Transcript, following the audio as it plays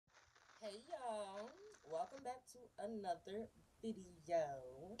Hey y'all, welcome back to another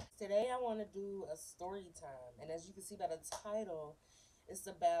video. Today I want to do a story time, and as you can see by the title, it's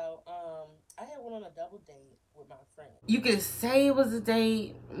about I had went on a double date with my friend. You could say it was a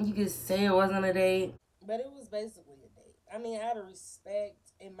date, you could say it wasn't a date, but it was basically a date. I mean, out of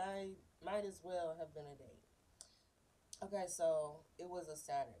respect, it might as well have been a date. Okay, so it was a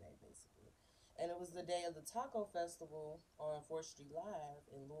Saturday basically, and it was the day of the taco festival on 4th Street Live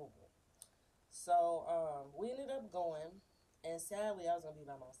in Louisville. So we ended up going, and sadly I was gonna be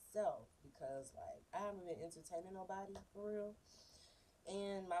by myself because like I haven't been entertaining nobody for real.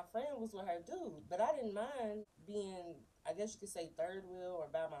 And my friend was with her dude, but I didn't mind being, I guess you could say, third wheel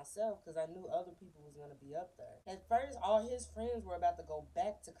or by myself because I knew other people was gonna be up there. At first, all his friends were about to go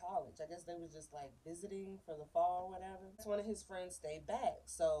back to college. I guess they were just like visiting for the fall or whatever. So one of his friends stayed back,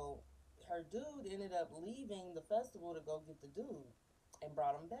 so her dude ended up leaving the festival to go get the dude and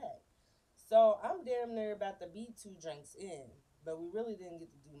brought him back. So I'm damn near about to be 2 drinks in, but we really didn't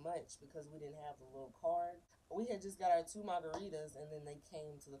get to do much because we didn't have the little card. We had just got our 2 margaritas and then they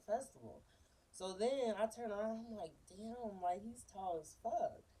came to the festival. So then I turn around, I'm like, damn, like he's tall as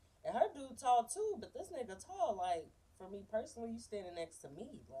fuck. And her dude tall too, but this nigga tall, like, for me personally, you standing next to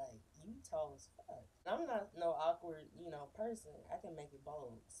me, like, you tall as fuck. I'm not no awkward, person. I can make it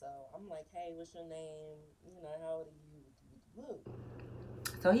bold. So I'm like, hey, what's your name? How old are you?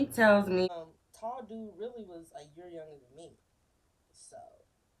 So he tells me, tall dude really was a year younger than me. So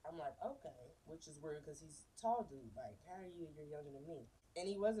I'm like, okay, which is weird because he's tall dude. Like, how are you a year younger than me? And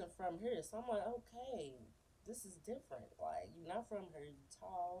he wasn't from here. So I'm like, okay, this is different. Like, you're not from here. You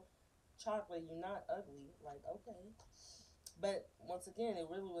tall, chocolate. You're not ugly. Like, okay. But once again, it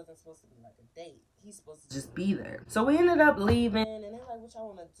really wasn't supposed to be like a date. He's supposed to just be there. So we ended up leaving, and they're like, what y'all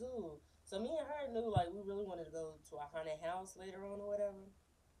want to do? So me and her knew, like, we really wanted to go to a haunted house later on or whatever.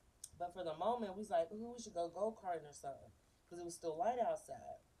 But for the moment, we was like, ooh, we should go karting or something. Because it was still light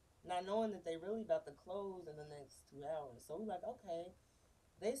outside. Not knowing that they really about to close in the next 2 hours. So we like, okay.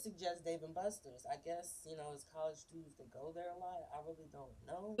 They suggest Dave and Buster's. I guess, as college students that go there a lot. I really don't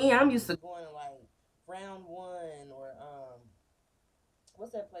know. Me, I'm used to going to like Round One or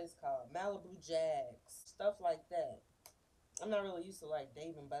what's that place called? Malibu Jags. Stuff like that. I'm not really used to like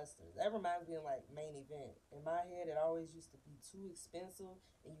Dave and Buster's. That reminds me of like Main Event. In my head, it always used to be too expensive,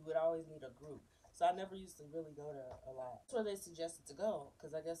 and you would always need a group. So I never used to really go there a lot. That's where they suggested to go,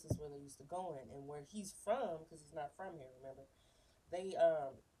 because I guess that's where they used to go in, and where he's from, because he's not from here. Remember, they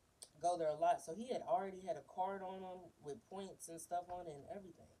go there a lot. So he had already had a card on him with points and stuff on it and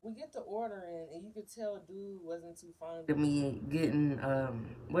everything. We get the order in, and you could tell dude wasn't too fond of me getting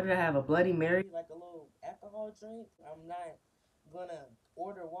what did I have, a Bloody Mary, like a little alcohol drink. I'm not gonna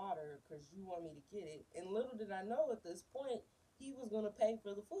order water because you want me to get it. And little did I know at this point he was gonna pay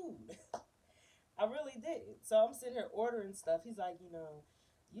for the food. I really did. So I'm sitting here ordering stuff. He's like,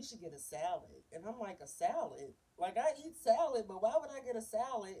 you should get a salad. And I'm like, a salad? Like, I eat salad, but why would I get a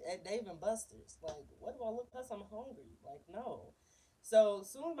salad at Dave and Buster's? Like, what do I look? Plus, I'm hungry. Like, no. So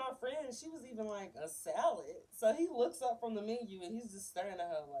soon my friend, she was even like, a salad. So he looks up from the menu and he's just staring at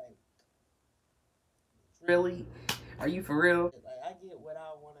her like, really? Are you for real? Like, I get what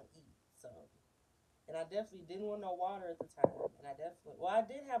I want to eat. So, and I definitely didn't want no water at the time. And I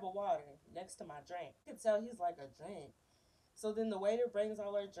did have a water next to my drink. I could tell he's like, a drink. So then the waiter brings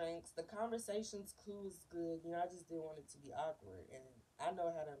all our drinks. The conversation's cool, is good. I just didn't want it to be awkward. And I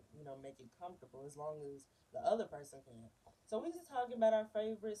know how to, make it comfortable as long as the other person can. So we just talking about our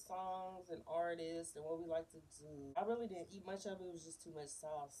favorite songs and artists and what we like to do. I really didn't eat much of it. It was just too much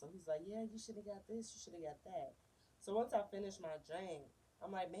sauce. So he's like, yeah, you should have got this. You should have got that. So once I finished my drink,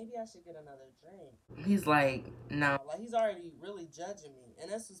 I'm like, maybe I should get another drink. He's like, no. Like, he's already really judging me. And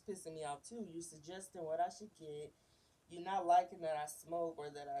that's what's pissing me off, too. You suggesting what I should get. You're not liking that I smoke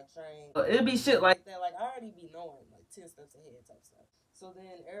or that I drink. It'd be shit like that. Like, I already be knowing, like, 10 steps ahead type stuff. So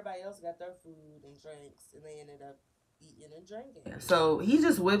then everybody else got their food and drinks, and they ended up eating and drinking. So he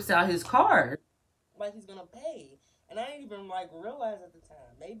just whips out his card like he's gonna pay. And I didn't even, like, realize at the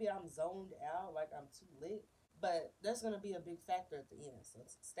time. Maybe I'm zoned out, like I'm too lit. But that's gonna be a big factor at the end, so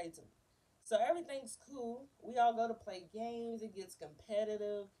stay tuned. So everything's cool. We all go to play games. It gets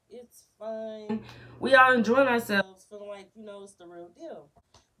competitive. It's fun. We all enjoying ourselves, feeling like, it's the real deal.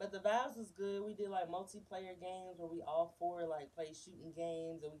 But the vibes was good. We did like multiplayer games where we all four like play shooting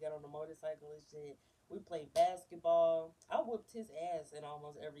games and we got on the motorcycle and shit. We played basketball. I whooped his ass in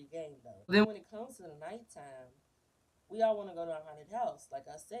almost every game though. Then when it comes to the nighttime, we all want to go to a haunted house, like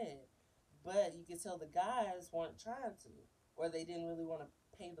I said. But you could tell the guys weren't trying to, or they didn't really want to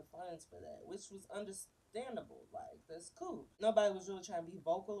pay the funds for that, which was understandable. Like, that's cool. Nobody was really trying to be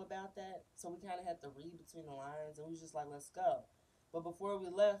vocal about that, so we kind of had to read between the lines, and we was just like, let's go. But before we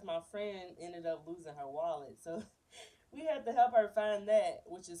left, my friend ended up losing her wallet, so we had to help her find that,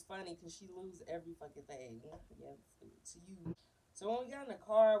 which is funny because she lose every fucking thing. Yeah, to you. So when we got in the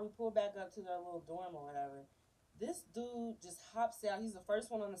car, we pulled back up to their little dorm or whatever. This dude just hops out. He's the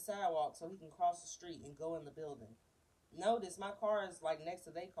first one on the sidewalk so he can cross the street and go in the building. Notice my car is like next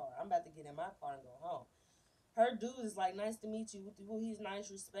to their car. I'm about to get in my car and go home. Her dude is like, nice to meet you. He's nice,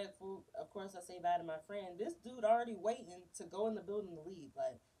 respectful. Of course, I say bye to my friend. This dude already waiting to go in the building to leave.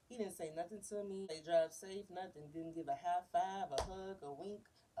 Like, he didn't say nothing to me. They drive safe, nothing. Didn't give a high five, a hug, a wink,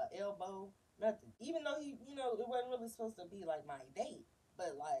 a elbow, nothing. Even though it wasn't really supposed to be like my date.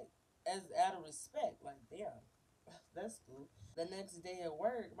 But like, as out of respect, like, damn, that's cool. The next day at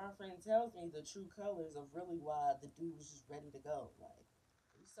work, my friend tells me the true colors of really why the dude was just ready to go. Like,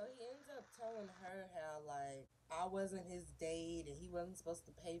 so he ends up telling her how like I wasn't his date and he wasn't supposed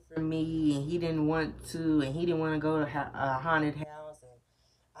to pay for me and he didn't want to and he didn't want to go to a haunted house and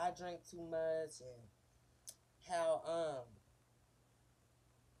I drank too much and how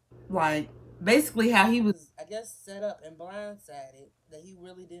like basically how he was I guess set up and blindsided that he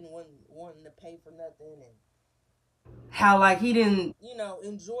really didn't want to pay for nothing and how like he didn't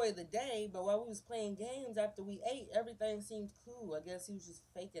enjoy the day, but while we was playing games after we ate, everything seemed cool. I guess he was just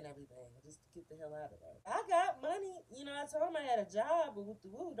faking everything just to get the hell out of there. I got money, I told him I had a job, but with the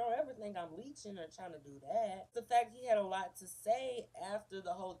woo, don't ever think I'm leeching or trying to do that. The fact he had a lot to say after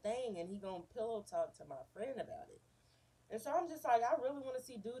the whole thing and he gonna pillow talk to my friend about it. And so I'm just like, I really want to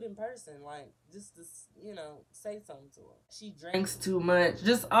see dude in person, like, just to, say something to him. She drinks too much.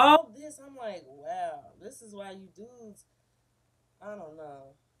 Just all this, I'm like, wow, this is why you dudes, I don't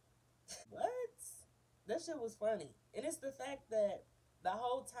know. What? That shit was funny. And it's the fact that the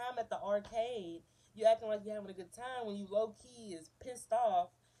whole time at the arcade, you acting like you're having a good time when you low-key is pissed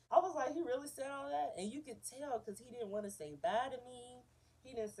off. I was like, he really said all that? And you could tell because he didn't want to say bye to me.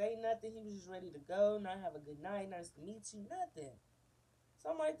 He didn't say nothing. He was just ready to go. Not have a good night. Nice to meet you. Nothing.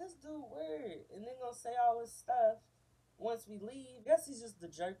 So I'm like, this dude weird. And then gonna say all this stuff once we leave. Guess he's just the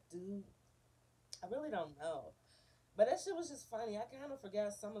jerk dude. I really don't know. But that shit was just funny. I kind of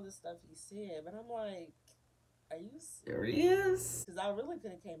forgot some of the stuff he said. But I'm like, are you serious? Because I really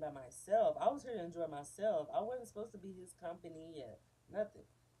could have came by myself. I was here to enjoy myself. I wasn't supposed to be his company or nothing.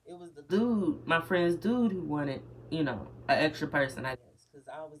 It was the dude, my friend's dude, who wanted, an extra person, I guess, because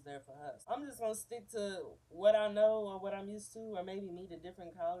I was there for us. I'm just going to stick to what I know or what I'm used to, or maybe meet a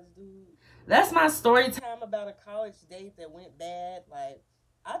different college dude. That's my story time about a college date that went bad. Like,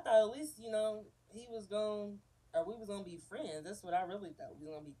 I thought at least, he was going, or we was going to be friends. That's what I really thought. We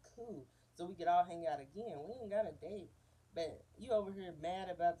was going to be cool so we could all hang out again. We ain't got a date. But you over here mad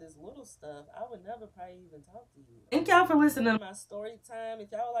about this little stuff. I would never probably even talk to you. Thank y'all for listening to my story time.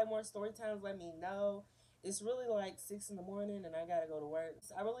 If y'all would like more story times, let me know. It's really like 6 in the morning and I gotta go to work.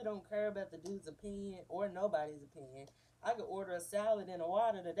 So I really don't care about the dude's opinion or nobody's opinion. I could order a salad and a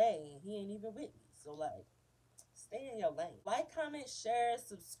water today and he ain't even with me. So like, stay in your lane. Like, comment, share,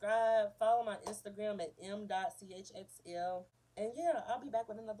 subscribe. Follow my Instagram at m.chxl. And yeah, I'll be back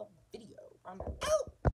with another video. I'm out.